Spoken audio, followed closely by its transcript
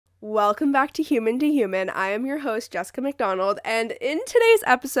Welcome back to Human. I am your host, Jessica McDonald, and in today's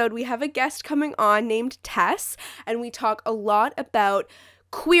episode, we have a guest coming on named Tess, and we talk a lot about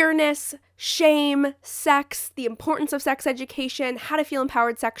queerness, shame, sex, the importance of sex education, how to feel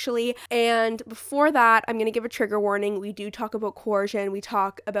empowered sexually, and before that, I'm going to give a trigger warning. We do talk about coercion, we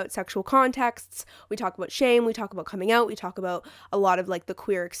talk about sexual contexts, we talk about shame, we talk about coming out, we talk about a lot of the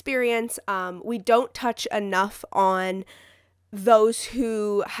queer experience. We don't touch enough on those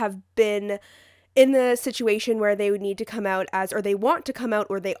who have been in the situation where they would need to come out as, or they want to come out,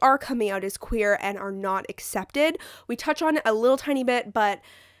 or they are coming out as queer and are not accepted. We touch on it a little tiny bit, but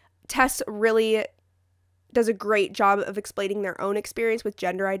Tess really does a great job of explaining their own experience with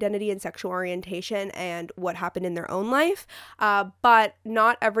gender identity and sexual orientation and what happened in their own life. But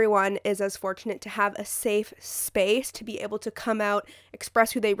not everyone is as fortunate to have a safe space to be able to come out,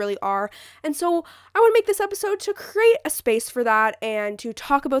 express who they really are. And so I want to make this episode to create a space for that and to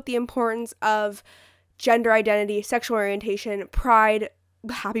talk about the importance of gender identity, sexual orientation, pride.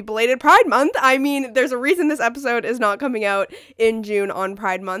 Happy belated Pride Month. I mean, there's a reason this episode is not coming out in June on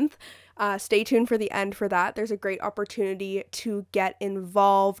Pride Month. Stay tuned for the end for that. There's a great opportunity to get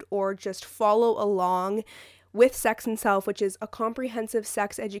involved or just follow along with Sex and Self, which is a comprehensive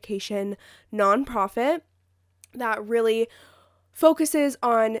sex education nonprofit that really focuses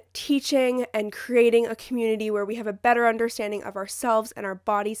on teaching and creating a community where we have a better understanding of ourselves and our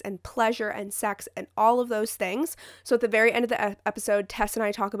bodies and pleasure and sex and all of those things. So at the very end of the episode, Tess and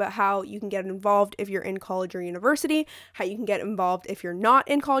I talk about how you can get involved if you're in college or university, how you can get involved if you're not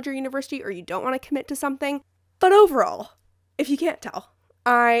in college or university or you don't want to commit to something. But overall, if you can't tell,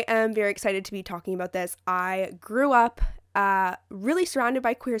 I am very excited to be talking about this. I grew up really surrounded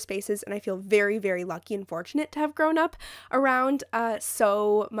by queer spaces, and I feel very, very lucky and fortunate to have grown up around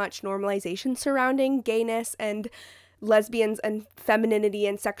so much normalization surrounding gayness and lesbians and femininity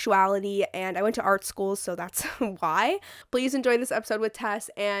and sexuality, and I went to art school, so that's why. Please enjoy this episode with Tess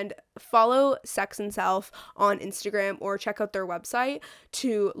and follow Sex and Self on Instagram or check out their website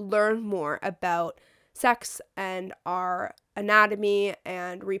to learn more about sex and our anatomy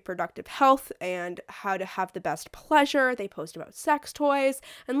and reproductive health and how to have the best pleasure. They post about sex toys,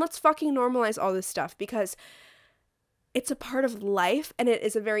 and let's fucking normalize all this stuff because it's a part of life and it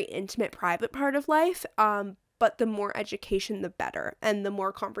is a very intimate, private part of life. But the more education, the better, and the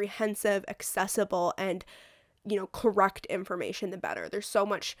more comprehensive, accessible, and correct information, the better. There's so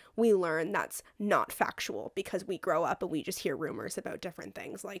much we learn that's not factual because we grow up and we just hear rumors about different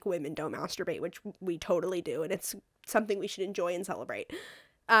things like women don't masturbate, which we totally do, and it's something we should enjoy and celebrate.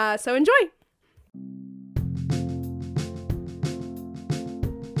 So enjoy!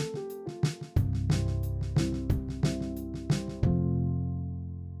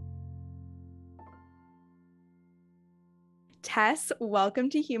 Tess, welcome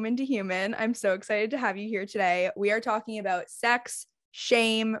to Human. I'm so excited to have you here today. We are talking about sex,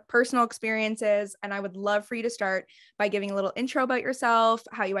 shame, personal experiences, and I would love for you to start by giving a little intro about yourself,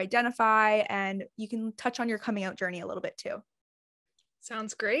 how you identify, and you can touch on your coming out journey a little bit too.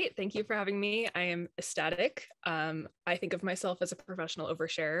 Sounds great. Thank you for having me. I am ecstatic. I think of myself as a professional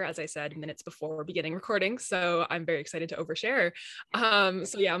oversharer, as I said minutes before beginning recording, so I'm very excited to overshare.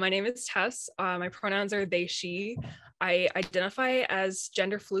 So yeah, my name is Tess. My pronouns are they, she. I identify as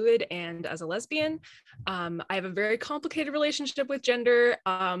gender fluid and as a lesbian. I have a very complicated relationship with gender.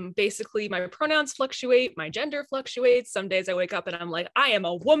 Basically, my pronouns fluctuate, my gender fluctuates. Some days I wake up and I'm like, I am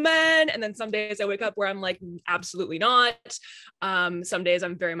a woman. And then some days I wake up where I'm like, absolutely not. Some days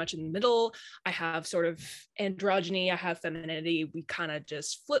I'm very much in the middle. I have sort of androgyny, I have femininity. We kind of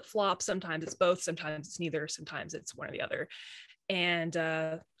just flip-flop. Sometimes it's both, sometimes it's neither, sometimes it's one or the other. And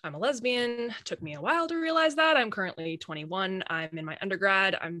I'm a lesbian. Took me a while to realize that. I'm currently 21. I'm in my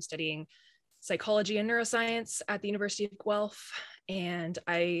undergrad. I'm studying psychology and neuroscience at the University of Guelph. And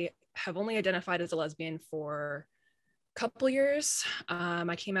I have only identified as a lesbian for a couple years.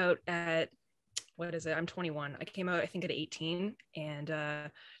 I came out at, I'm 21. I came out, I think, at 18.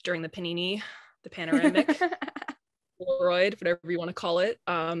 And during the panini, the panoramic, Polaroid, whatever you want to call it,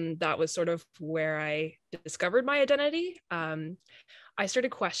 that was sort of where I discovered my identity. I started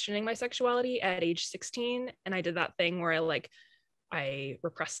questioning my sexuality at age 16, and I did that thing where I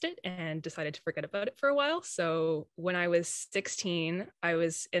repressed it and decided to forget about it for a while. So when I was 16, I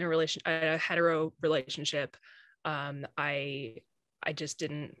was in a hetero relationship. I I just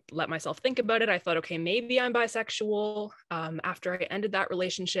didn't let myself think about it. I thought, okay, maybe I'm bisexual. After I ended that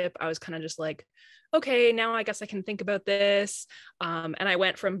relationship, I was kind of just like, okay, now I guess I can think about this. And I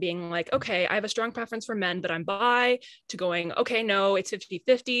went from being like, okay, I have a strong preference for men, but I'm bi, to going, okay, no, it's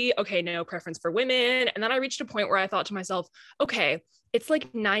 50-50. Okay, no preference for women. And then I reached a point where I thought to myself, okay, it's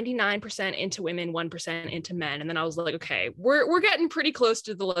like 99% into women, 1% into men. And then I was like, okay, we're getting pretty close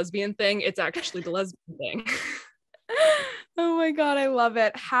to the lesbian thing. It's actually the lesbian thing. Oh my God, I love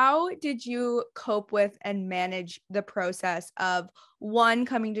it. How did you cope with and manage the process of one,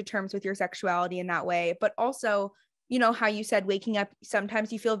 coming to terms with your sexuality in that way, but also, you know, how you said waking up,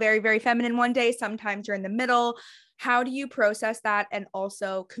 sometimes you feel very, very feminine one day, sometimes you're in the middle. How do you process that and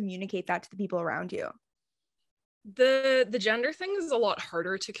also communicate that to the people around you? The gender thing is a lot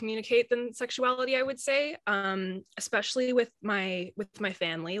harder to communicate than sexuality, I would say, especially with my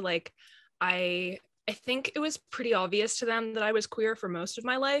family. Like, I think it was pretty obvious to them that I was queer for most of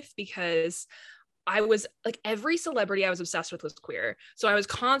my life, because I was like, every celebrity I was obsessed with was queer. So I was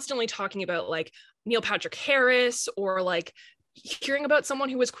constantly talking about like Neil Patrick Harris, or like hearing about someone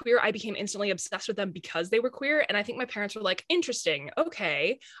who was queer, I became instantly obsessed with them because they were queer. And I think my parents were like, interesting,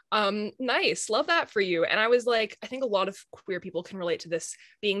 okay, nice, love that for you. And I was like, I think a lot of queer people can relate to this,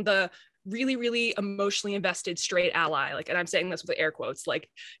 being the really, really emotionally invested straight ally. Like, and I'm saying this with air quotes, like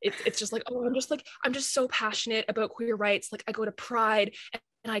it's just like, oh, I'm just so passionate about queer rights. Like, I go to Pride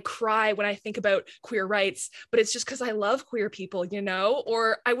and I cry when I think about queer rights, but it's just because I love queer people, you know?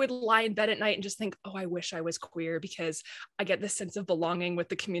 Or I would lie in bed at night and just think, oh, I wish I was queer, because I get this sense of belonging with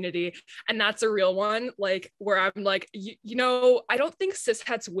the community. And that's a real one, like, where I'm like, you know, I don't think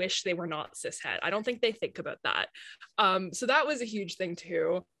cishets wish they were not cishet. I don't think they think about that. So that was a huge thing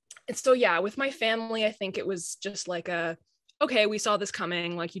too. And so, yeah, with my family, I think it was just like okay, we saw this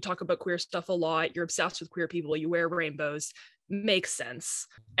coming. Like, you talk about queer stuff a lot. You're obsessed with queer people. You wear rainbows. Makes sense.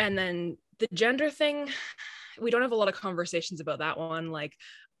 And then the gender thing, we don't have a lot of conversations about that one. Like,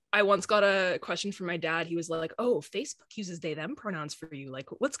 I once got a question from my dad. He was like, oh, Facebook uses they, them pronouns for you. Like,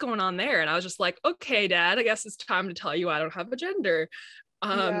 what's going on there? And I was just like, okay, Dad, I guess it's time to tell you I don't have a gender.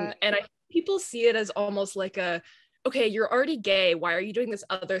 Yeah. And people see it as almost like okay, you're already gay. Why are you doing this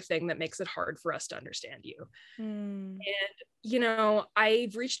other thing that makes it hard for us to understand you? Mm. And, you know,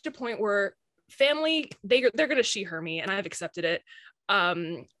 I've reached a point where family, they're going to she, her me, and I've accepted it.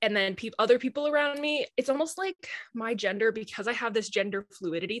 And then other people around me, it's almost like my gender, because I have this gender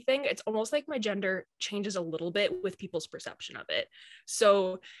fluidity thing, it's almost like my gender changes a little bit with people's perception of it.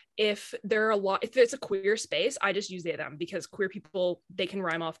 So if it's a queer space, I just use they, them, because queer people, they can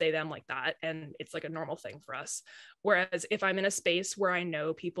rhyme off they, them like that. And it's like a normal thing for us. Whereas if I'm in a space where I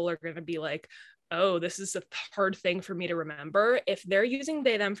know people are going to be like, oh, this is a hard thing for me to remember, if they're using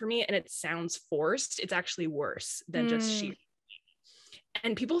they, them for me and it sounds forced, it's actually worse than just she.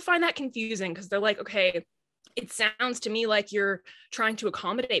 And people find that confusing, because they're like, okay, it sounds to me like you're trying to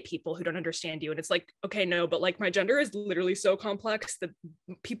accommodate people who don't understand you. And it's like, okay, no, but like, my gender is literally so complex that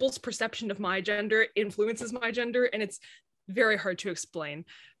people's perception of my gender influences my gender, and it's very hard to explain.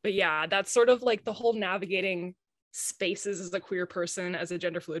 But yeah, that's sort of like the whole navigating spaces as a queer person, as a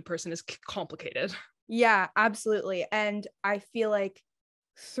gender fluid person, is complicated. Yeah, absolutely. And I feel like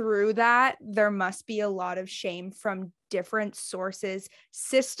through that, there must be a lot of shame from different sources,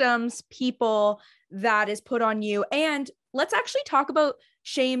 systems, people that is put on you. And let's actually talk about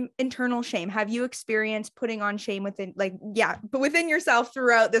shame, internal shame. Have you experienced putting on shame within, like, yeah, but within yourself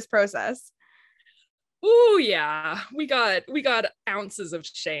throughout this process? Oh yeah, we got ounces of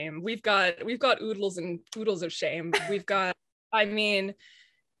shame. We've got oodles and oodles of shame. We've got, I mean,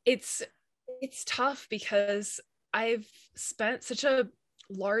 it's tough, because I've spent such a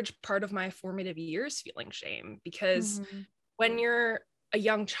large part of my formative years feeling shame, because when you're a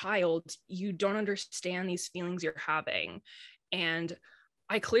young child, you don't understand these feelings you're having. And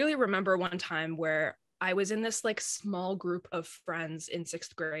I clearly remember one time where I was in this like small group of friends in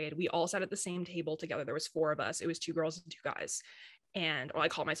 6th grade. We all sat at the same table together. There was 4 of us. It was 2 girls and 2 guys. And well, I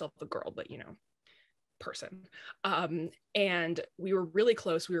call myself a girl, but you know, person. And we were really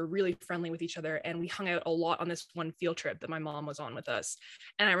close. We were really friendly with each other. And we hung out a lot on this one field trip that my mom was on with us.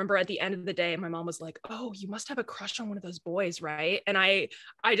 And I remember at the end of the day, my mom was like, oh, you must have a crush on one of those boys, right? And I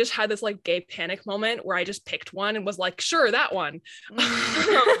just had this like gay panic moment where I just picked one and was like, sure, that one.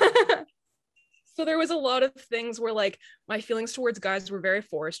 So there was a lot of things where like my feelings towards guys were very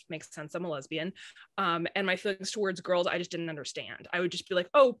forced. Makes sense, I'm a lesbian. And my feelings towards girls, I just didn't understand. I would just be like,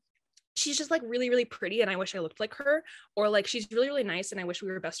 oh, she's just like really, really pretty and I wish I looked like her. Or like, she's really, really nice and I wish we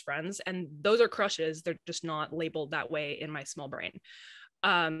were best friends. And those are crushes. They're just not labeled that way in my small brain.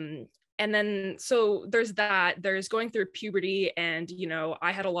 And then so there's going through puberty, and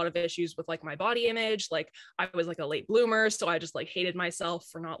I had a lot of issues with like my body image. Like I was like a late bloomer, so I just like hated myself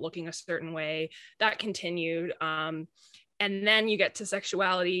for not looking a certain way. That continued. And then you get to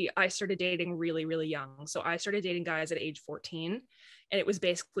sexuality. I started dating really, really young. So I started dating guys at age 14. And it was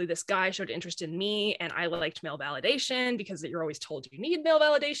basically this guy showed interest in me, and I liked male validation because you're always told you need male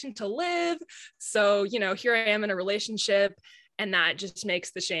validation to live. So, here I am in a relationship, and that just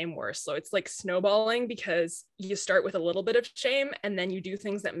makes the shame worse. So it's like snowballing, because you start with a little bit of shame and then you do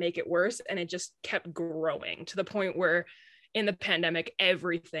things that make it worse. And it just kept growing to the point where in the pandemic,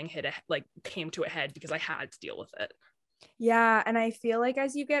 everything came to a head because I had to deal with it. Yeah. And I feel like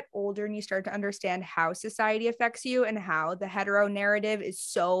as you get older and you start to understand how society affects you and how the hetero narrative is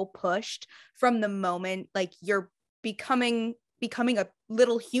so pushed from the moment like you're becoming a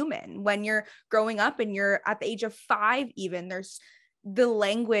little human, when you're growing up and you're at the age of 5, even there's the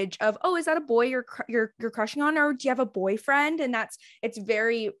language of, oh, is that a boy you're crushing on, or do you have a boyfriend? And it's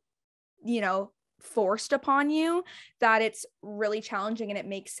very, forced upon you, that it's really challenging. And it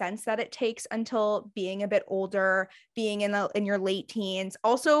makes sense that it takes until being a bit older, being in your late teens,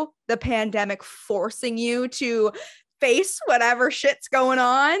 also the pandemic forcing you to face whatever shit's going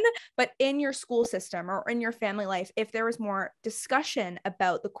on. But in your school system or in your family life, if there was more discussion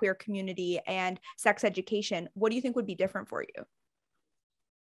about the queer community and sex education, what do you think would be different for you?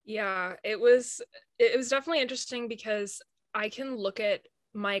 Yeah, it was definitely interesting, because I can look at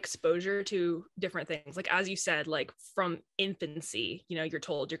my exposure to different things. Like, as you said, like from infancy, you're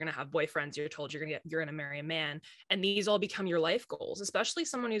told you're going to have boyfriends, you're told you're going to marry a man. And these all become your life goals, especially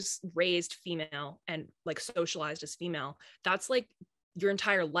someone who's raised female and like socialized as female. That's like your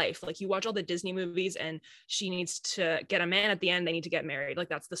entire life. Like you watch all the Disney movies and she needs to get a man at the end, they need to get married. Like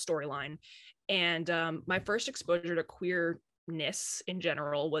that's the storyline. And my first exposure to queerness in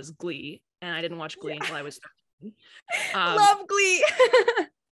general was Glee. And I didn't watch Glee until I was 13. Love Glee.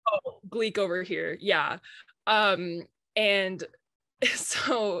 Oh, Gleek over here. Yeah. And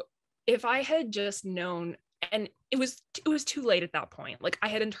so if I had just known, and it was too late at that point. Like I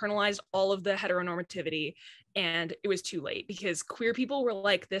had internalized all of the heteronormativity, and it was too late, because queer people were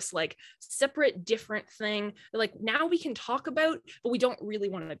like this like separate, different thing. Like now we can talk about, but we don't really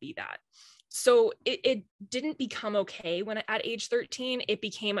want to be that. So it didn't become okay when at age 13, it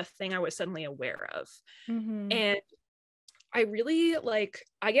became a thing I was suddenly aware of. Mm-hmm. And I really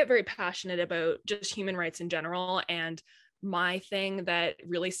I get very passionate about just human rights in general. And my thing that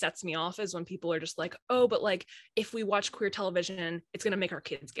really sets me off is when people are just like, oh, but like, if we watch queer television, it's going to make our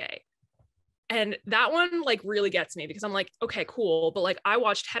kids gay. And that one like really gets me, because I'm like, okay, cool. But like I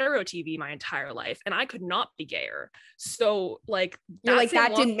watched hetero TV my entire life and I could not be gayer. So like, you're like,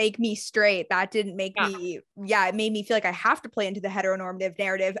 that didn't make me straight. That didn't make me, it made me feel like I have to play into the heteronormative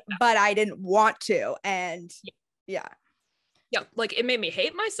narrative, but I didn't want to. And yeah, like it made me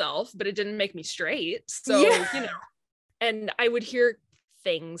hate myself, but it didn't make me straight. So, and I would hear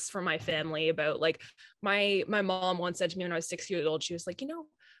things from my family about like my mom once said to me when I was 6 years old, she was like,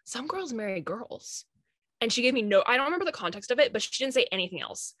 some girls marry girls. And she gave me I don't remember the context of it, but she didn't say anything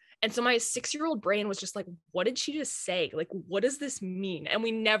else. And so my 6-year-old brain was just like, what did she just say? Like, what does this mean? And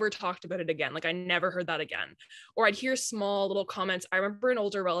we never talked about it again. Like, I never heard that again. Or I'd hear small little comments. I remember an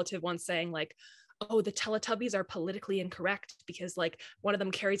older relative once saying like, oh, the Teletubbies are politically incorrect because like one of them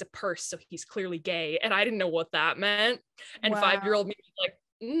carries a purse, so he's clearly gay. And I didn't know what that meant. And 5-year-old me was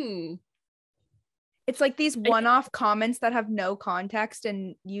like, It's like these one-off comments that have no context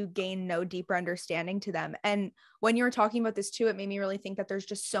and you gain no deeper understanding to them. And when you were talking about this too, it made me really think that there's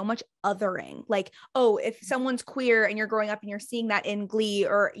just so much othering. Like, oh, if someone's queer and you're growing up and you're seeing that in Glee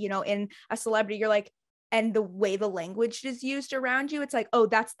or, in a celebrity, you're like, and the way the language is used around you, it's like, oh,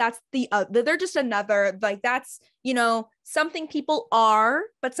 that's they're just another, like, that's, something people are,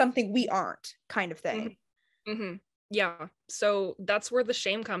 but something we aren't kind of thing. Mm-hmm. Yeah. So that's where the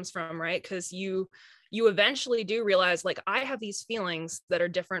shame comes from, right? Because you eventually do realize like I have these feelings that are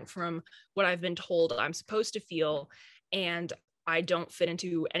different from what I've been told I'm supposed to feel, and I don't fit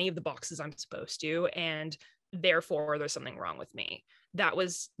into any of the boxes I'm supposed to, and therefore there's something wrong with me. That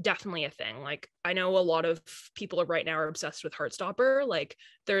was definitely a thing. Like I know a lot of people right now are obsessed with Heartstopper. Like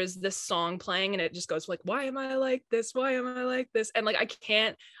there's this song playing and it just goes like, why am I like this? Why am I like this? And like I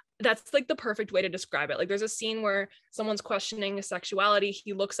can't, that's like the perfect way to describe it. Like there's a scene where someone's questioning his sexuality.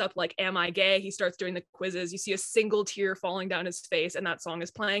 He looks up like, am I gay? He starts doing the quizzes. You see a single tear falling down his face and that song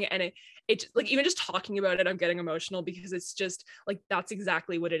is playing. And it like, even just talking about it, I'm getting emotional because it's just like, that's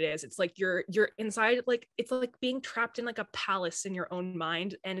exactly what it is. It's like you're inside, like, it's like being trapped in like a palace in your own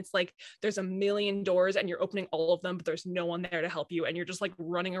mind. And it's like, there's a million doors and you're opening all of them, but there's no one there to help you. And you're just like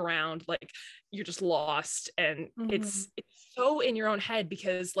running around, like you're just lost. And it's so in your own head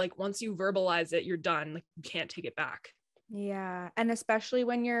because like, once you verbalize it, you're done. Like you can't take it back. Yeah. And especially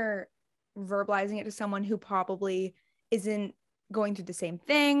when you're verbalizing it to someone who probably isn't going through the same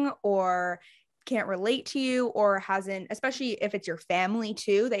thing or can't relate to you or hasn't, especially if it's your family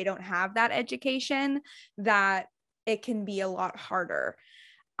too, they don't have that education, that it can be a lot harder.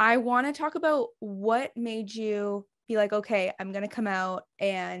 I want to talk about what made you be like, okay, I'm going to come out,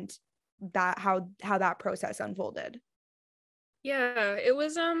 and that how that process unfolded. Yeah, it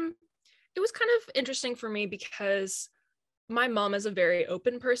was kind of interesting for me because my mom is a very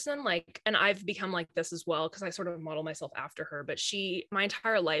open person, like, and I've become like this as well because I sort of model myself after her, but my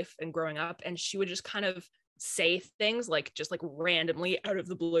entire life and growing up, and she would just kind of say things like just like randomly out of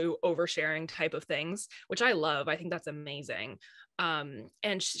the blue oversharing type of things, which I love. I think that's amazing.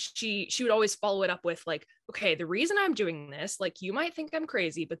 And she would always follow it up with like, okay, the reason I'm doing this, like you might think I'm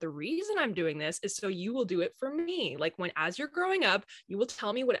crazy, but the reason I'm doing this is so you will do it for me. Like when, as you're growing up, you will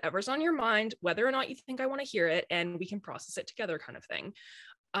tell me whatever's on your mind, whether or not you think I want to hear it, and we can process it together kind of thing.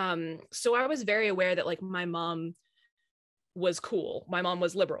 So I was very aware that like my mom was cool. My mom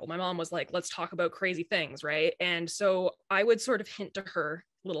was liberal. My mom was like, let's talk about crazy things, right? And so I would sort of hint to her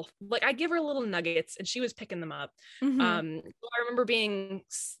little, like I'd give her little nuggets and she was picking them up. So I remember being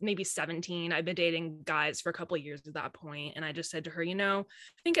maybe 17. I've been dating guys for a couple of years at that point, and I just said to her, I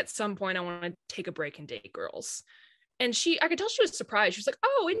think at some point I want to take a break and date girls. And I could tell she was surprised. She was like,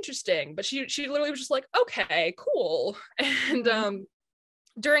 oh, interesting. But she literally was just like, okay, cool. And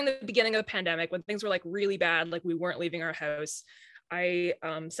during the beginning of the pandemic, when things were like really bad, like we weren't leaving our house, I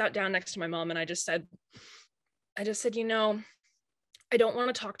sat down next to my mom and I just said, I don't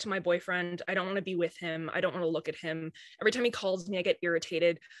want to talk to my boyfriend. I don't want to be with him. I don't want to look at him. Every time he calls me, I get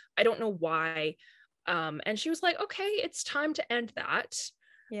irritated. I don't know why. And she was like, okay, it's time to end that.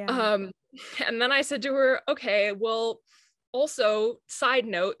 Yeah. And then I said to her, okay, well, also, side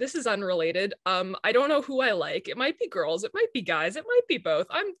note, this is unrelated. I don't know who I like. It might be girls, it might be guys, it might be both.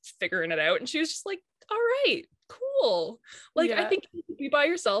 I'm figuring it out. And she was just like, all right, cool. Like, I think you could be by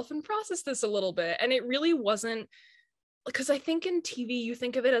yourself and process this a little bit. And it really wasn't, because I think in TV, you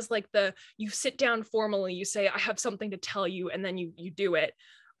think of it as like you sit down formally, you say, I have something to tell you, and then you do it.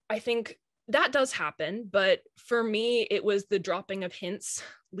 I think that does happen. But for me, it was the dropping of hints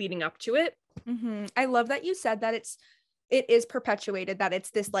leading up to it. I love that you said that it is perpetuated, that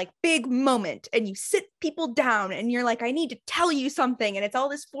it's this like big moment and you sit people down and you're like, I need to tell you something. And it's all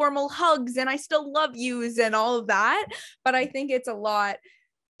this formal hugs and I still love yous and all of that. But I think it's a lot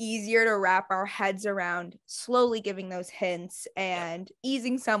easier to wrap our heads around slowly giving those hints and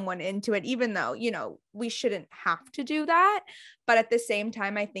easing someone into it, even though, we shouldn't have to do that. But at the same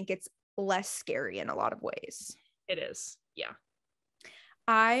time, I think it's less scary in a lot of ways. It is. Yeah.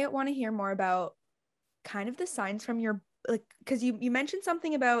 I want to hear more about kind of the signs from your, like, because you mentioned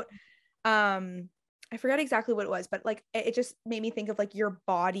something about I forgot exactly what it was, but like it just made me think of like your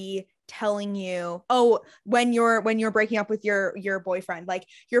body telling you, oh, when you're breaking up with your boyfriend, like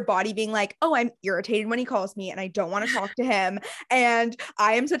your body being like, oh, I'm irritated when he calls me and I don't want to talk to him. And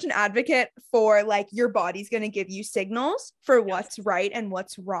I am such an advocate for like your body's going to give you signals for what's right and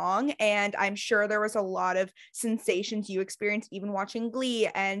what's wrong. And I'm sure there was a lot of sensations you experienced even watching Glee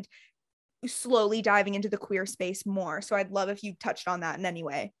and slowly diving into the queer space more. So I'd love if you touched on that in any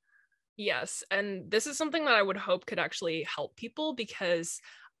way. Yes. And this is something that I would hope could actually help people, because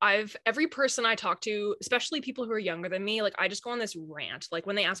every person I talk to, especially people who are younger than me, like I just go on this rant, like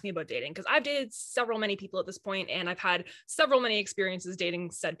when they ask me about dating, because I've dated many people at this point, and I've had many experiences dating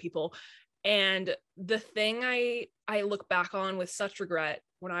said people. And the thing I look back on with such regret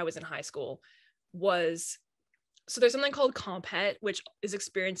when I was in high school was, so there's something called compet, which is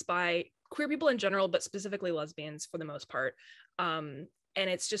experienced by queer people in general, but specifically lesbians for the most part. And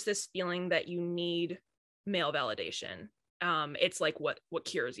it's just this feeling that you need male validation. It's like what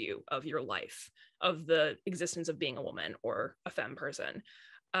cures you of your life, of the existence of being a woman or a femme person.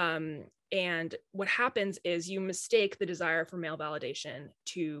 And what happens is you mistake the desire for male validation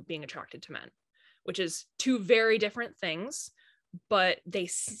to being attracted to men, which is two very different things, but they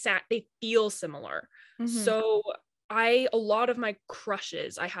feel similar. So a lot of my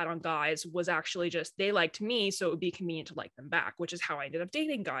crushes I had on guys was actually just they liked me, so it would be convenient to like them back, which is how I ended up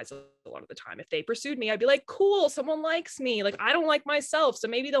dating guys a lot of the time. If they pursued me, I'd be like, cool, someone likes me. Like, I don't like myself, so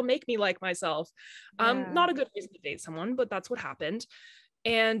maybe they'll make me like myself. Not a good reason to date someone, but that's what happened.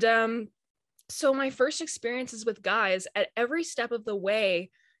 And so my first experiences with guys, at every step of the way,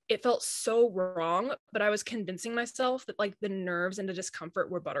 it felt so wrong, but I was convincing myself that like the nerves and the discomfort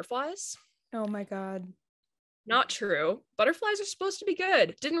were butterflies. Oh my God. Not true. Butterflies are supposed to be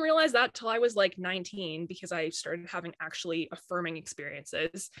good. Didn't realize that till I was like 19 because I started having actually affirming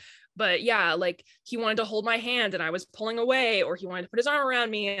experiences. But yeah, like he wanted to hold my hand and I was pulling away, or he wanted to put his arm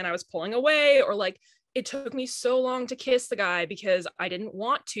around me and I was pulling away, or like it took me so long to kiss the guy because I didn't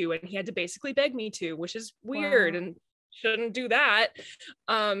want to and he had to basically beg me to, which is weird. Wow. And shouldn't do that.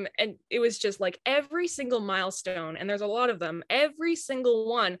 And it was just like every single milestone, and there's a lot of them, every single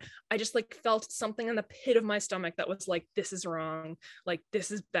one, I just like felt something in the pit of my stomach that was like, this is wrong, like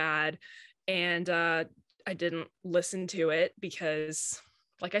this is bad. And I didn't listen to it because,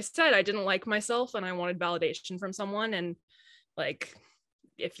 like I said, I didn't like myself and I wanted validation from someone. And like,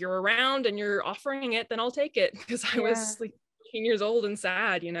 if you're around and you're offering it, then I'll take it, because I was like 18 years old and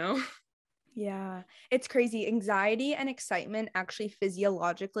sad, you know? Yeah, it's crazy. Anxiety and excitement actually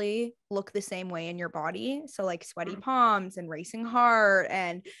physiologically look the same way in your body. So like sweaty palms and racing heart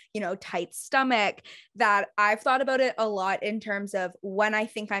and, tight stomach. That I've thought about it a lot in terms of when I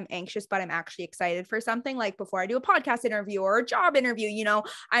think I'm anxious, but I'm actually excited for something, like before I do a podcast interview or a job interview,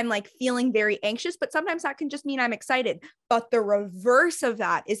 I'm like feeling very anxious, but sometimes that can just mean I'm excited. But the reverse of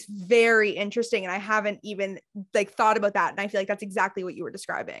that is very interesting. And I haven't even like thought about that. And I feel like that's exactly what you were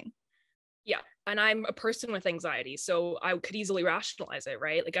describing. Yeah. And I'm a person with anxiety, so I could easily rationalize it,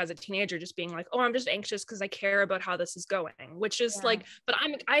 right? Like as a teenager, just being like, oh, I'm just anxious because I care about how this is going, which is like, but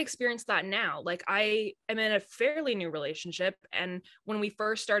I experience that now. Like I am in a fairly new relationship. And when we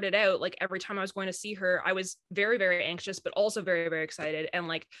first started out, like every time I was going to see her, I was very, very anxious, but also very, very excited. And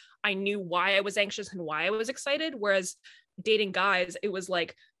like, I knew why I was anxious and why I was excited. Whereas dating guys, it was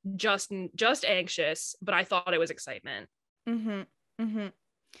like just anxious, but I thought it was excitement. Mm-hmm. Mm-hmm.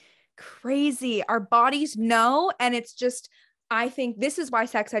 Crazy. Our bodies know. And it's just, I think this is why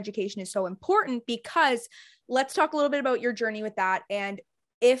sex education is so important, because let's talk a little bit about your journey with that. And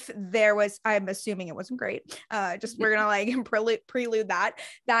if there was, I'm assuming it wasn't great. Just we're going to like prelude that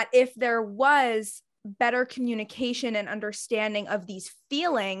if there was better communication and understanding of these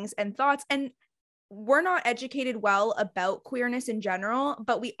feelings and thoughts, and we're not educated well about queerness in general,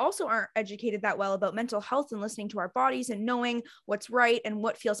 but we also aren't educated that well about mental health and listening to our bodies and knowing what's right and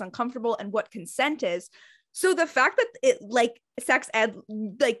what feels uncomfortable and what consent is. So the fact that it like sex ed,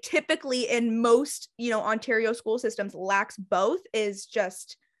 like typically in most, Ontario school systems lacks both is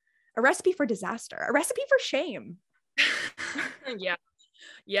just a recipe for disaster, a recipe for shame.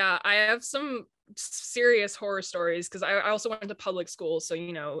 Yeah. I have some serious horror stories because I also went to public school.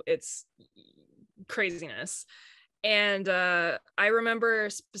 So, it's craziness. And I remember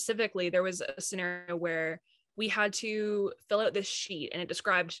specifically there was a scenario where we had to fill out this sheet and it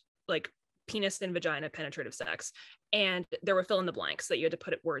described like penis and vagina penetrative sex, and there were fill in the blanks that you had to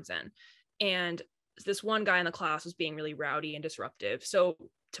put words in. And this one guy in the class was being really rowdy and disruptive, so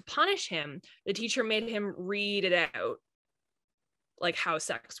to punish him, the teacher made him read it out, like how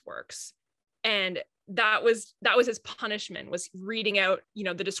sex works. And that was his punishment, was reading out,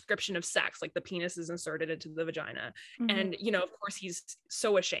 the description of sex, like the penis is inserted into the vagina. Mm-hmm. And, of course he's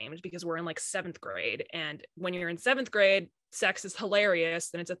so ashamed because we're in like 7th grade. And when you're in 7th grade, sex is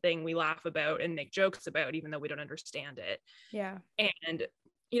hilarious. And it's a thing we laugh about and make jokes about, even though we don't understand it. Yeah. And,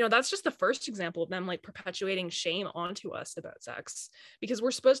 that's just the first example of them like perpetuating shame onto us about sex, because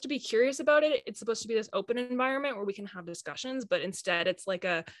we're supposed to be curious about it. It's supposed to be this open environment where we can have discussions, but instead it's like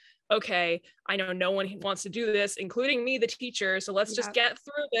okay, I know no one wants to do this, including me, the teacher. So let's just get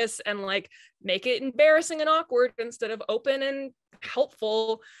through this and like make it embarrassing and awkward instead of open and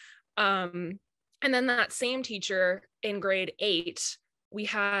helpful. And then that same teacher in grade 8, we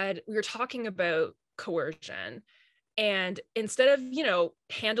were talking about coercion. And instead of,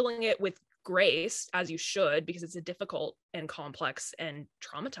 handling it with grace, as you should, because it's a difficult and complex and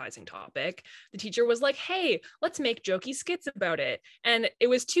traumatizing topic, the teacher was like, hey, let's make jokey skits about it. And it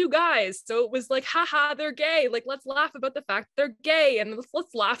was 2 guys, so it was like, haha, they're gay, like let's laugh about the fact they're gay, and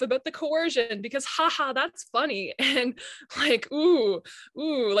let's laugh about the coercion because haha, that's funny. And like ooh,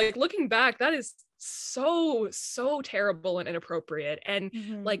 like looking back, that is so terrible and inappropriate. And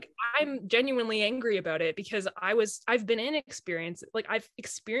like I'm genuinely angry about it because I've been in experience, like I've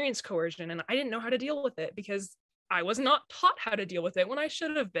experienced coercion, and I didn't know how to deal with it because I was not taught how to deal with it when I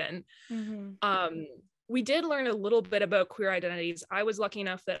should have been. we did learn a little bit about queer identities. I was lucky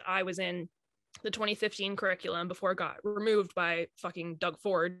enough that I was in the 2015 curriculum before it got removed by fucking Doug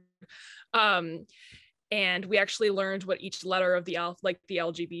Ford. And we actually learned what each letter of the like the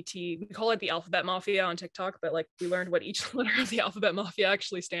LGBT, we call it the alphabet mafia on TikTok, but like we learned what each letter of the alphabet mafia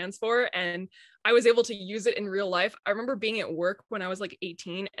actually stands for. And I was able to use it in real life. I remember being at work when I was like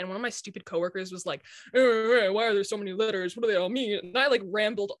 18, and one of my stupid coworkers was like, why are there so many letters? What do they all mean? And I like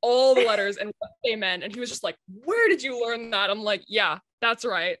rambled all the letters and what they meant. And he was just like, where did you learn that? I'm like, yeah, that's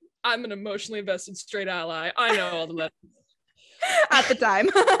right. I'm an emotionally invested straight ally. I know all the letters. At the time.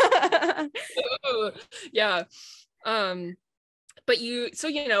 Yeah. But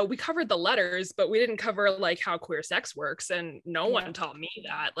we covered the letters, but we didn't cover like how queer sex works, and no one taught me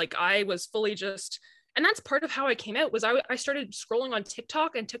that. Like I was fully just, and that's part of how I came out, was I started scrolling on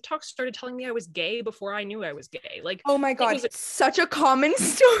TikTok, and TikTok started telling me I was gay before I knew I was gay. Like, oh my God, it's such a common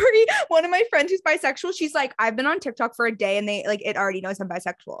story. One of my friends who's bisexual, she's like, I've been on TikTok for a day and they like, it already knows I'm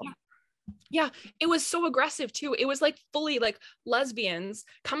bisexual. Yeah, it was so aggressive too. It was like fully like lesbians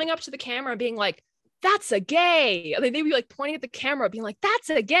coming up to the camera being like, that's a gay. They'd be like pointing at the camera being like, that's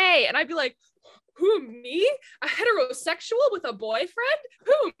a gay. And I'd be like, who, me? A heterosexual with a boyfriend?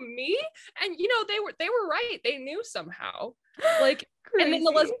 Who, me? And they were right. They knew somehow. Like, Crazy. And then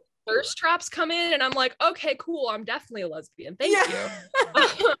the lesbian thirst traps come in, and I'm like, okay, cool. I'm definitely a lesbian. Thank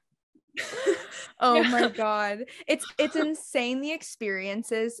you. Oh my God. It's insane, the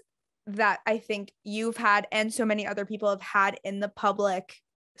experiences that I think you've had and so many other people have had in the public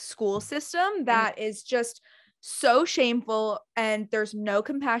school system that is just so shameful, and there's no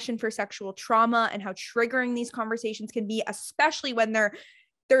compassion for sexual trauma and how triggering these conversations can be, especially when they're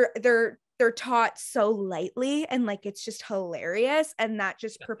taught so lightly, and like it's just hilarious, and that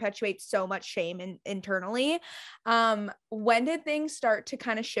just perpetuates so much shame internally. When did things start to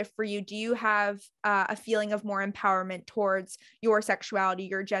kind of shift for you? Do you have a feeling of more empowerment towards your sexuality,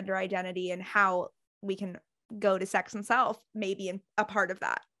 your gender identity, and how we can go to sex and self maybe in a part of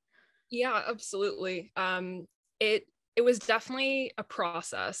that? Yeah, absolutely. It was definitely a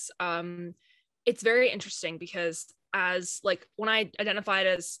process. It's very interesting because as like when I identified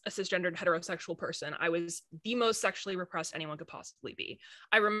as a cisgendered heterosexual person, I was the most sexually repressed anyone could possibly be.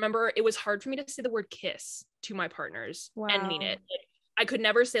 I remember it was hard for me to say the word kiss to my partners and mean it. Like, I could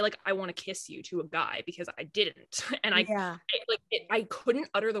never say like, I want to kiss you to a guy, because I didn't. And I couldn't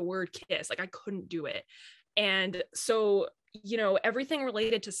utter the word kiss. Like I couldn't do it. And so, everything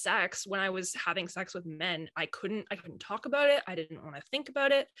related to sex, when I was having sex with men, I couldn't talk about it. I didn't want to think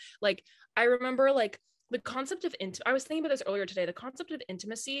about it. Like, I remember like the concept of I was thinking about this earlier today. The concept of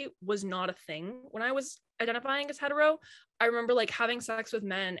intimacy was not a thing when I was identifying as hetero. I remember like having sex with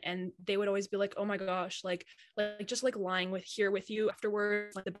men, and they would always be like, oh my gosh, like just like lying with you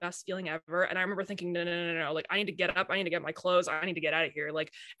afterwards, like the best feeling ever. And I remember thinking, no, like I need to get up, I need to get my clothes, I need to get out of here.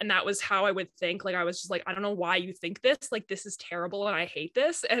 Like, and that was how I would think. Like I was just like, I don't know why you think this, like this is terrible and I hate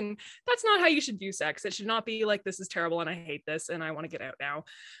this. And that's not how you should view sex. It should not be like, this is terrible and I hate this and I want to get out now.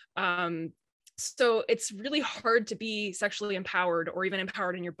 So it's really hard to be sexually empowered or even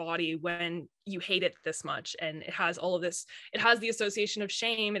empowered in your body when you hate it this much. And it has all of this, it has the association of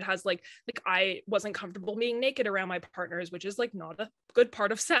shame. It has like I wasn't comfortable being naked around my partners, which is like not a good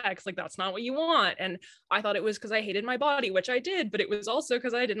part of sex. Like that's not what you want. And I thought it was because I hated my body, which I did, but it was also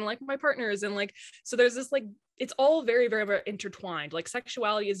because I didn't like my partners. And like, so there's this like, it's all very, very, very intertwined. Like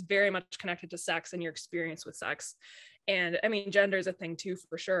sexuality is very much connected to sex and your experience with sex. And I mean, gender is a thing too,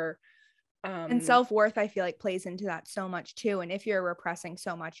 for sure. And self-worth, I feel like, plays into that so much too. And if you're repressing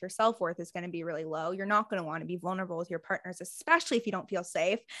so much, your self-worth is going to be really low. You're not going to want to be vulnerable with your partners, especially if you don't feel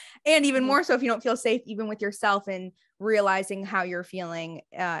safe. And even more so if you don't feel safe even with yourself, and realizing how you're feeling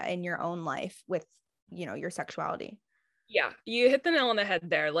in your own life with, your sexuality. Yeah, you hit the nail on the head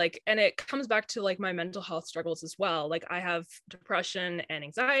there. Like, and it comes back to like my mental health struggles as well. Like I have depression and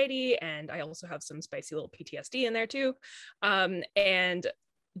anxiety, and I also have some spicy little PTSD in there too. And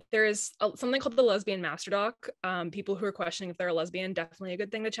there's something called the Lesbian Master Doc. People who are questioning if they're a lesbian, definitely a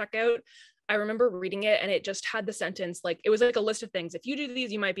good thing to check out. I remember reading it, and it just had the sentence, like it was like a list of things. If you do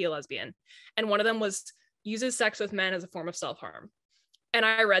these, you might be a lesbian. And one of them was uses sex with men as a form of self-harm. And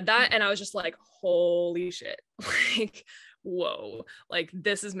I read that and I was just like, holy shit. Like, whoa, like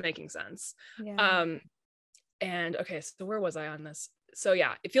this is making sense. Yeah. And okay, so where was I on this? So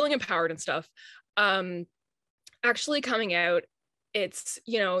yeah, feeling empowered and stuff. Actually coming out, it's,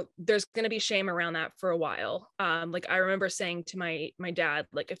 there's going to be shame around that for a while. Like I remember saying to my dad,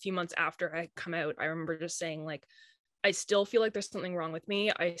 like a few months after I come out, I remember just saying like, I still feel like there's something wrong with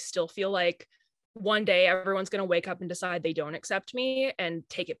me. I still feel like one day everyone's going to wake up and decide they don't accept me and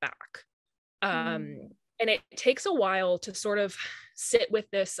take it back. And it takes a while to sort of sit with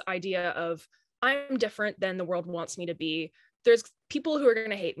this idea of I'm different than the world wants me to be. There's people who are going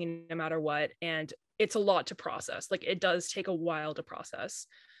to hate me no matter what. And it's a lot to process. Like it does take a while to process.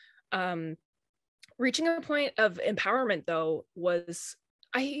 Reaching a point of empowerment though was,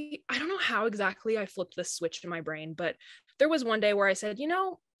 I don't know how exactly I flipped this switch in my brain, but there was one day where I said,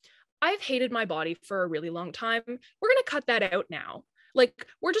 I've hated my body for a really long time. We're going to cut that out now. Like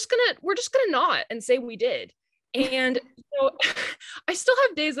we're just going to not and say we did. And I still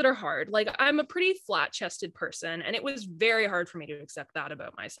have days that are hard. Like I'm a pretty flat-chested person, and it was very hard for me to accept that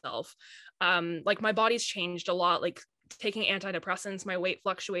about myself. Like my body's changed a lot. Like taking antidepressants, my weight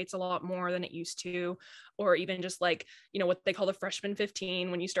fluctuates a lot more than it used to, or even just like, what they call the freshman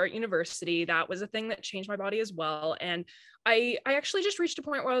 15 when you start university, that was a thing that changed my body as well. And I actually just reached a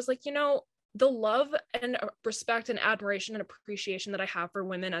point where I was like, the love and respect and admiration and appreciation that I have for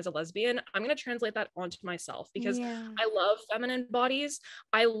women as a lesbian, I'm going to translate that onto myself, because I love feminine bodies.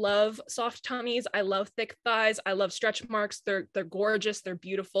 I love soft tummies. I love thick thighs. I love stretch marks. They're gorgeous. They're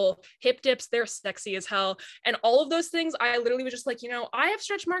beautiful. Hip dips. They're sexy as hell. And all of those things, I literally was just like, I have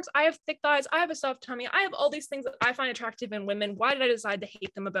stretch marks. I have thick thighs. I have a soft tummy. I have all these things that I find attractive in women. Why did I decide to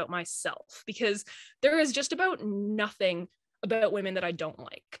hate them about myself? Because there is just about nothing about women that I don't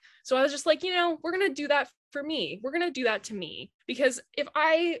like. So I was just like, we're going to do that for me. We're going to do that to me, because if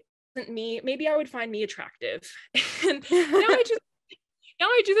I wasn't me, maybe I would find me attractive. And now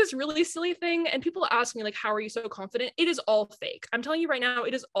I do this really silly thing, and people ask me like, how are you so confident? It is all fake. I'm telling you right now,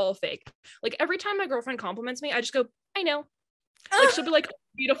 it is all fake. Like every time my girlfriend compliments me, I just go, I know. Like she'll be like,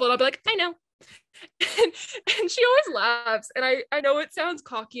 beautiful. And I'll be like, I know. And she always laughs, and I know it sounds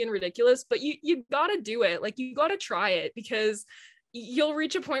cocky and ridiculous, but you gotta do it. Like you gotta try it, because you'll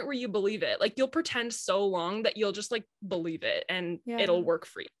reach a point where you believe it. Like you'll pretend so long that you'll just like believe it, and it'll work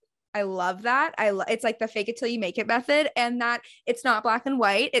for you. I love that. It's like the fake it till you make it method, and that it's not black and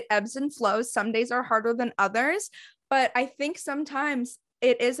white. It ebbs and flows. Some days are harder than others, but I think sometimes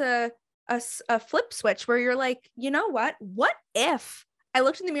it is a flip switch where you're like, what if I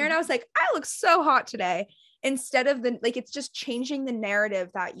looked in the mirror and I was like, I look so hot today, instead of it's just changing the narrative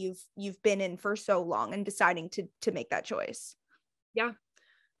that you've been in for so long and deciding to make that choice.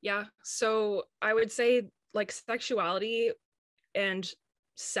 Yeah. So I would say like sexuality and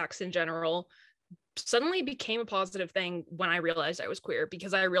sex in general suddenly became a positive thing when I realized I was queer,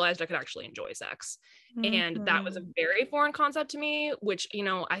 because I realized I could actually enjoy sex. And that was a very foreign concept to me, which,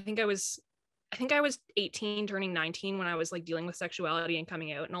 I think I was 18 turning 19 when I was like dealing with sexuality and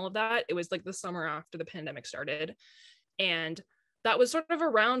coming out and all of that. It was like the summer after the pandemic started. And that was sort of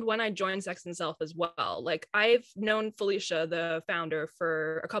around when I joined Sex and Self as well. Like I've known Felicia, the founder,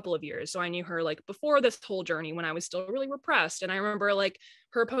 for a couple of years. So I knew her like before this whole journey when I was still really repressed. And I remember like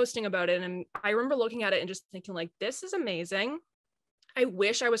her posting about it. And I remember looking at it and just thinking like, this is amazing. I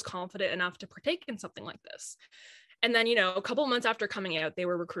wish I was confident enough to partake in something like this. And then, a couple of months after coming out, they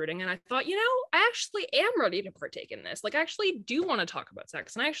were recruiting. And I thought, I actually am ready to partake in this. Like, I actually do want to talk about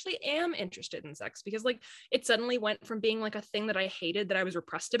sex. And I actually am interested in sex, because like it suddenly went from being like a thing that I hated, that I was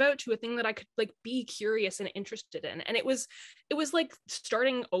repressed about, to a thing that I could like be curious and interested in. And it was like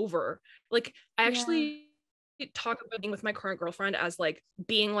starting over. Like I actually talk about being with my current girlfriend as like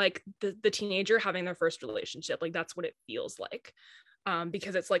being like the teenager having their first relationship. Like that's what it feels like.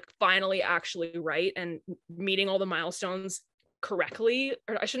 Because it's like finally actually right and meeting all the milestones correctly,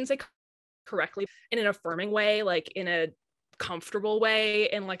 or I shouldn't say correctly, in an affirming way, like in a comfortable way,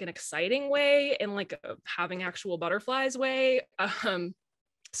 in like an exciting way, in like a having actual butterflies way.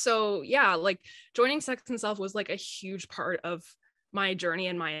 So yeah, like joining Sex and Self was like a huge part of my journey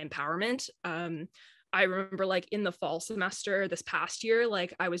and my empowerment. I remember like in the fall semester this past year,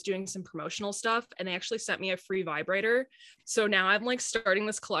 like I was doing some promotional stuff and they actually sent me a free vibrator. So now I'm like starting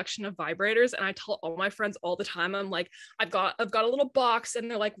this collection of vibrators, and I tell all my friends all the time, I'm like, I've got a little box and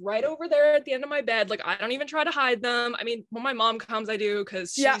they're like right over there at the end of my bed. Like I don't even try to hide them. I mean, when my mom comes, I do,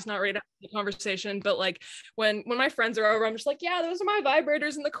 because she's not ready to have the conversation. But like when my friends are over, I'm just like, yeah, those are my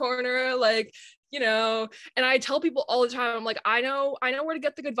vibrators in the corner. Like, and I tell people all the time, I'm like, I know where to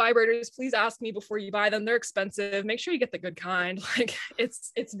get the good vibrators. Please ask me before you buy them. They're expensive. Make sure you get the good kind. Like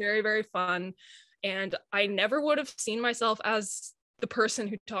it's very, very fun. And I never would have seen myself as the person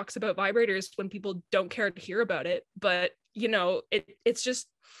who talks about vibrators when people don't care to hear about it. But, it's just,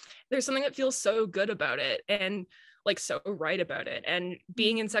 there's something that feels so good about it and like so right about it. And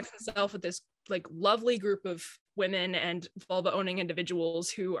being in Sex and Self with this like lovely group of women and vulva owning individuals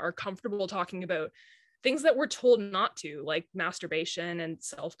who are comfortable talking about things that we're told not to, like masturbation and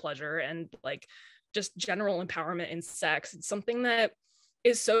self-pleasure and like just general empowerment in sex. It's something that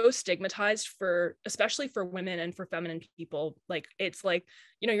is so stigmatized for, especially for women and for feminine people. Like, it's like,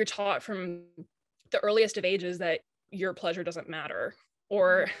 you know, you're taught from the earliest of ages that your pleasure doesn't matter.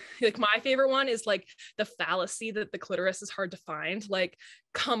 Or like my favorite one is like the fallacy that the clitoris is hard to find. Like,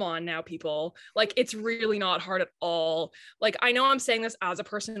 come on now, people. Like, it's really not hard at all. Like, I know I'm saying this as a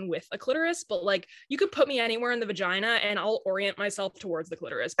person with a clitoris, but like, you could put me anywhere in the vagina and I'll orient myself towards the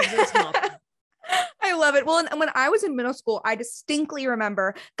clitoris because it's not. I love it. Well, and when I was in middle school, I distinctly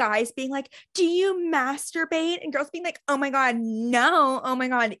remember guys being like, "Do you masturbate?" And girls being like, "Oh my God, no. Oh my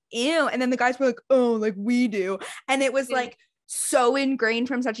God, ew." And then the guys were like, "Oh, like we do." And it was like so ingrained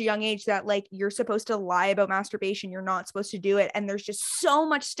from such a young age that like you're supposed to lie about masturbation. You're not supposed to do it. And there's just so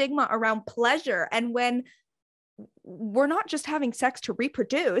much stigma around pleasure. And when we're not just having sex to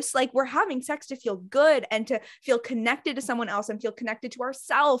reproduce, like we're having sex to feel good and to feel connected to someone else and feel connected to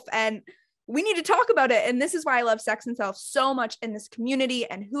ourselves. And we need to talk about it. And this is why I love Sex and Self so much in this community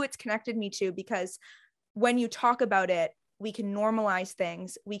and who it's connected me to, because when you talk about it, we can normalize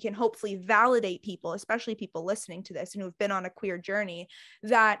things. We can hopefully validate people, especially people listening to this and who've been on a queer journey,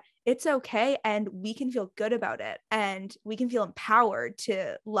 that it's okay and we can feel good about it and we can feel empowered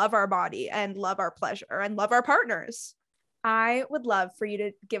to love our body and love our pleasure and love our partners. I would love for you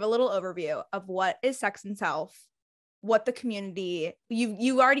to give a little overview of what is Sex and Self, what the community,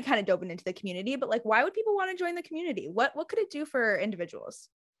 you already kind of dove into the community, but like, why would people want to join the community? What could it do for individuals?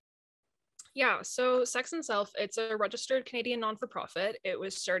 Yeah, so Sex and Self, it's a registered Canadian non-for-profit. It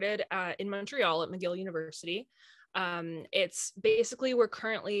was started in Montreal at McGill University. It's basically, we're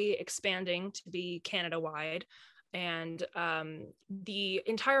currently expanding to be Canada-wide. And the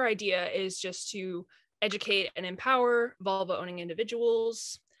entire idea is just to educate and empower vulva-owning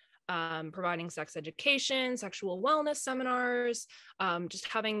individuals, providing sex education, sexual wellness seminars, just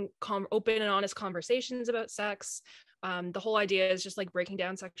having open and honest conversations about sex. The whole idea is just like breaking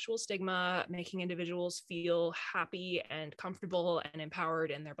down sexual stigma, making individuals feel happy and comfortable and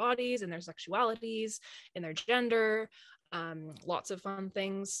empowered in their bodies, in their sexualities, in their gender, lots of fun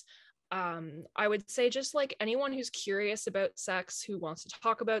things. I would say just like anyone who's curious about sex, who wants to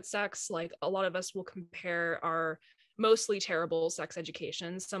talk about sex, like a lot of us will compare our mostly terrible sex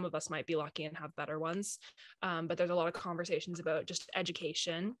educations. Some of us might be lucky and have better ones, but there's a lot of conversations about just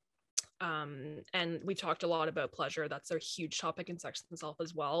education. And we talked a lot about pleasure. That's a huge topic in Sex and Self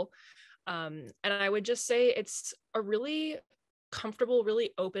as well. And I would just say it's a really comfortable,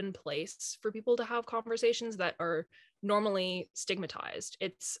 really open place for people to have conversations that are normally stigmatized.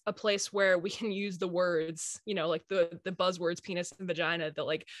 It's a place where we can use the words, you know, like the buzzwords penis and vagina that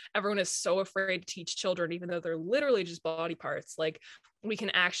like everyone is so afraid to teach children, even though they're literally just body parts. Like, we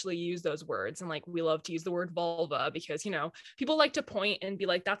can actually use those words. And like, we love to use the word vulva because, you know, people like to point and be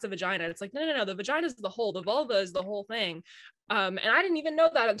like, that's a vagina. It's like, no, the vagina is the whole, the vulva is the whole thing. And I didn't even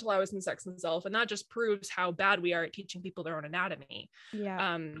know that until I was in Sex and Self. And that just proves how bad we are at teaching people their own anatomy.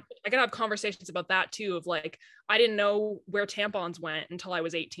 Yeah. I could have conversations about that too, of like, I didn't know where tampons went until I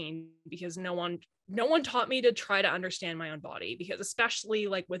was 18 because no one taught me to try to understand my own body, because especially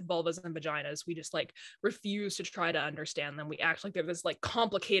like with vulvas and vaginas, we just like refuse to try to understand them. We act like they're this like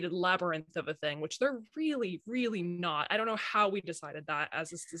complicated labyrinth of a thing, which they're really, really not. I don't know how we decided that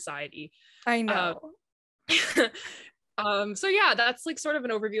as a society. I know. So yeah, that's like sort of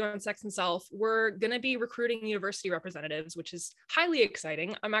an overview on Sex and Self. We're going to be recruiting university representatives, which is highly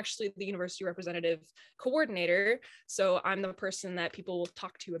exciting. I'm actually the university representative coordinator. So I'm the person that people will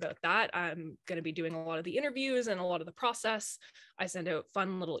talk to about that. I'm going to be doing a lot of the interviews and a lot of the process. I send out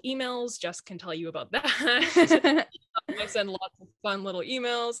fun little emails. Jess can tell you about that. I send lots of fun little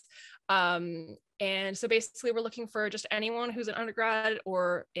emails. And so basically we're looking for just anyone who's an undergrad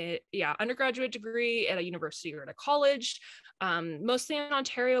or undergraduate degree at a university or at a college, mostly in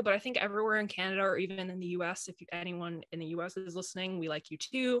Ontario, but I think everywhere in Canada or even in the US. If anyone in the US is listening, we like you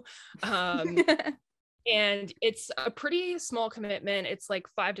too. And it's a pretty small commitment. It's like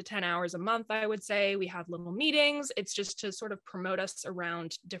 5 to 10 hours a month, I would say. We have little meetings. It's just to sort of promote us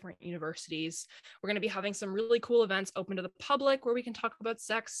around different universities. We're going to be having some really cool events open to the public where we can talk about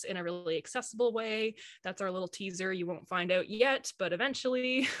sex in a really accessible way. That's our little teaser. You won't find out yet, but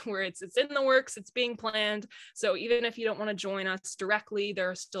eventually, where it's in the works, it's being planned. So even if you don't want to join us directly, there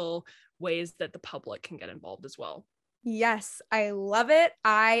are still ways that the public can get involved as well. Yes, I love it.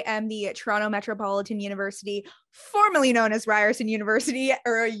 I am the Toronto Metropolitan University formerly known as Ryerson University,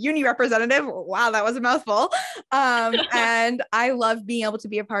 or a uni representative. Wow, that was a mouthful. And I love being able to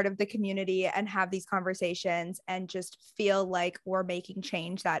be a part of the community and have these conversations and just feel like we're making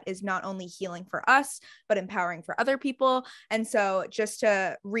change that is not only healing for us, but empowering for other people. And so just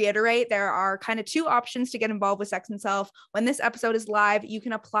to reiterate, there are kind of two options to get involved with Sex and Self. When this episode is live, you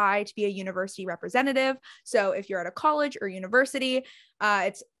can apply to be a university representative. So if you're at a college or university,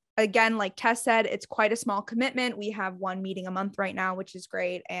 it's again, like Tess said, it's quite a small commitment. We have one meeting a month right now, which is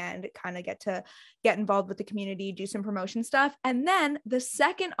great, and kind of get involved with the community, do some promotion stuff. And then the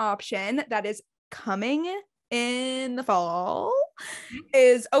second option that is coming in the fall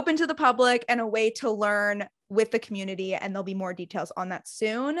is open to the public and a way to learn with the community. And there'll be more details on that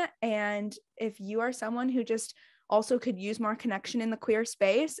soon. And if you are someone who just also could use more connection in the queer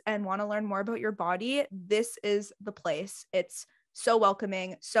space and want to learn more about your body, this is the place. It's so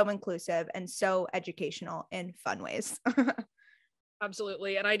welcoming, so inclusive, and so educational in fun ways.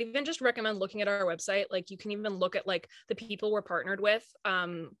 Absolutely. And I'd even just recommend looking at our website. Like you can even look at like the people we're partnered with.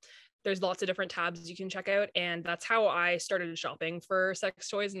 There's lots of different tabs you can check out. And that's how I started shopping for sex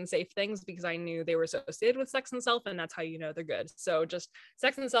toys and safe things, because I knew they were associated with Sex and Self, and that's how you know they're good. So just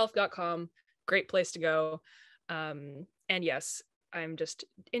sexandself.com, great place to go. And yes, I'm just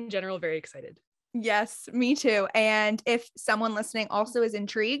in general very excited. Yes, me too. And if someone listening also is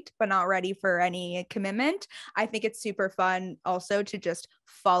intrigued but not ready for any commitment, I think it's super fun also to just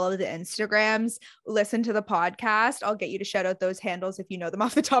follow the Instagrams, listen to the podcast. I'll get you to shout out those handles if you know them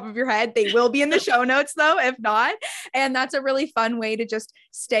off the top of your head. They will be in the show notes though, if not. And that's a really fun way to just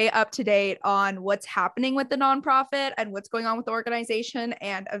stay up to date on what's happening with the nonprofit and what's going on with the organization.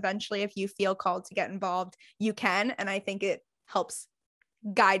 And eventually, if you feel called to get involved, you can. And I think it helps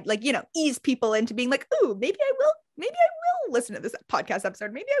guide, like, you know, ease people into being like, ooh, maybe I will listen to this podcast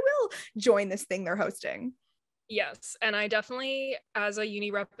episode. Maybe I will join this thing they're hosting. Yes. And I definitely, as a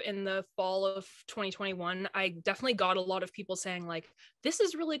uni rep in the fall of 2021, I definitely got a lot of people saying like, this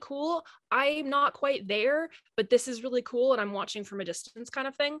is really cool. I'm not quite there, but this is really cool. And I'm watching from a distance kind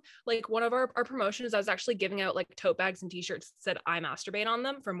of thing. Like one of our promotions, I was actually giving out like tote bags and t-shirts that said I masturbate on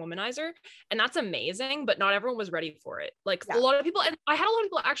them from Womanizer. And that's amazing, but not everyone was ready for it. Like a lot of people, and I had a lot of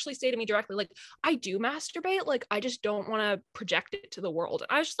people actually say to me directly, like, I do masturbate. Like, I just don't want to project it to the world.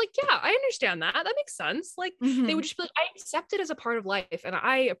 And I was just like, yeah, I understand that. That makes sense. Like, they would just be like, I accept it as a part of life and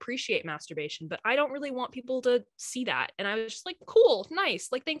I appreciate masturbation, but I don't really want people to see that. And I was just like, cool, nice.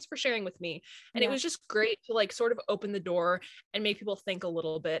 Like, thanks for sharing with me. And it was just great to like sort of open the door and make people think a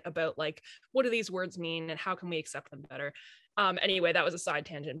little bit about like, what do these words mean and how can we accept them better? Anyway, that was a side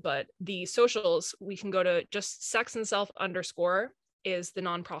tangent, but the socials, we can go to just Sex and Self _ is the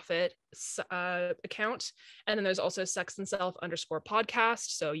nonprofit account. And then there's also Sex and Self _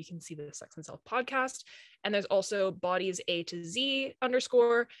 podcast. So you can see the Sex and Self podcast. And there's also Bodies A to Z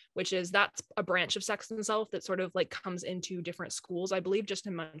 _, which is, that's a branch of Sex and Self that sort of like comes into different schools. I believe just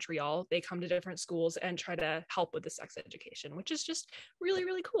in Montreal, they come to different schools and try to help with the sex education, which is just really,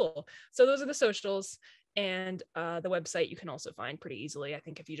 really cool. So those are the socials. And the website you can also find pretty easily. I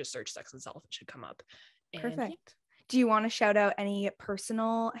think if you just search Sex and Self, it should come up. And perfect. Do you want to shout out any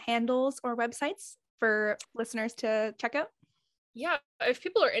personal handles or websites for listeners to check out? Yeah, if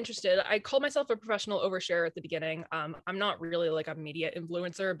people are interested, I call myself a professional oversharer at the beginning. I'm not really like a media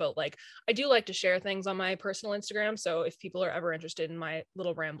influencer, but like I do like to share things on my personal Instagram. So if people are ever interested in my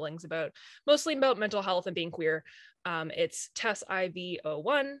little ramblings mostly about mental health and being queer, it's Tess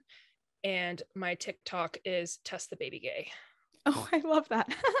IV01, and my TikTok is Tess the Baby Gay. Oh, I love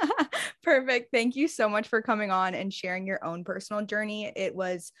that. Perfect. Thank you so much for coming on and sharing your own personal journey. It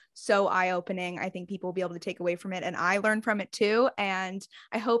was so eye-opening. I think people will be able to take away from it, and I learned from it too. And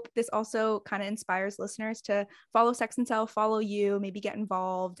I hope this also kind of inspires listeners to follow Sex and Self, follow you, maybe get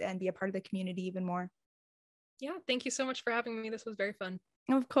involved and be a part of the community even more. Yeah, thank you so much for having me. This was very fun.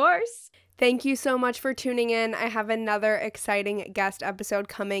 Of course. Thank you so much for tuning in. I have another exciting guest episode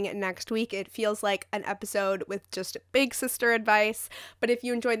coming next week. It feels like an episode with just big sister advice. But if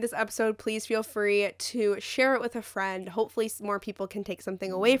you enjoyed this episode, please feel free to share it with a friend. Hopefully more people can take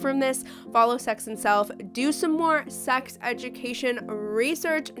something away from this. Follow Sex and Self. Do some more sex education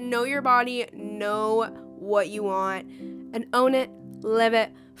research. Know your body. Know what you want. And own it. Live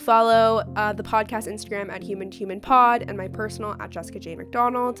it. Follow the podcast Instagram at human2humanpod and my personal at Jessica J.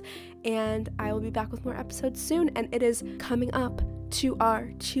 McDonald. And I will be back with more episodes soon. And it is coming up to our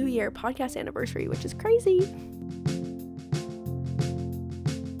 2-year podcast anniversary, which is crazy.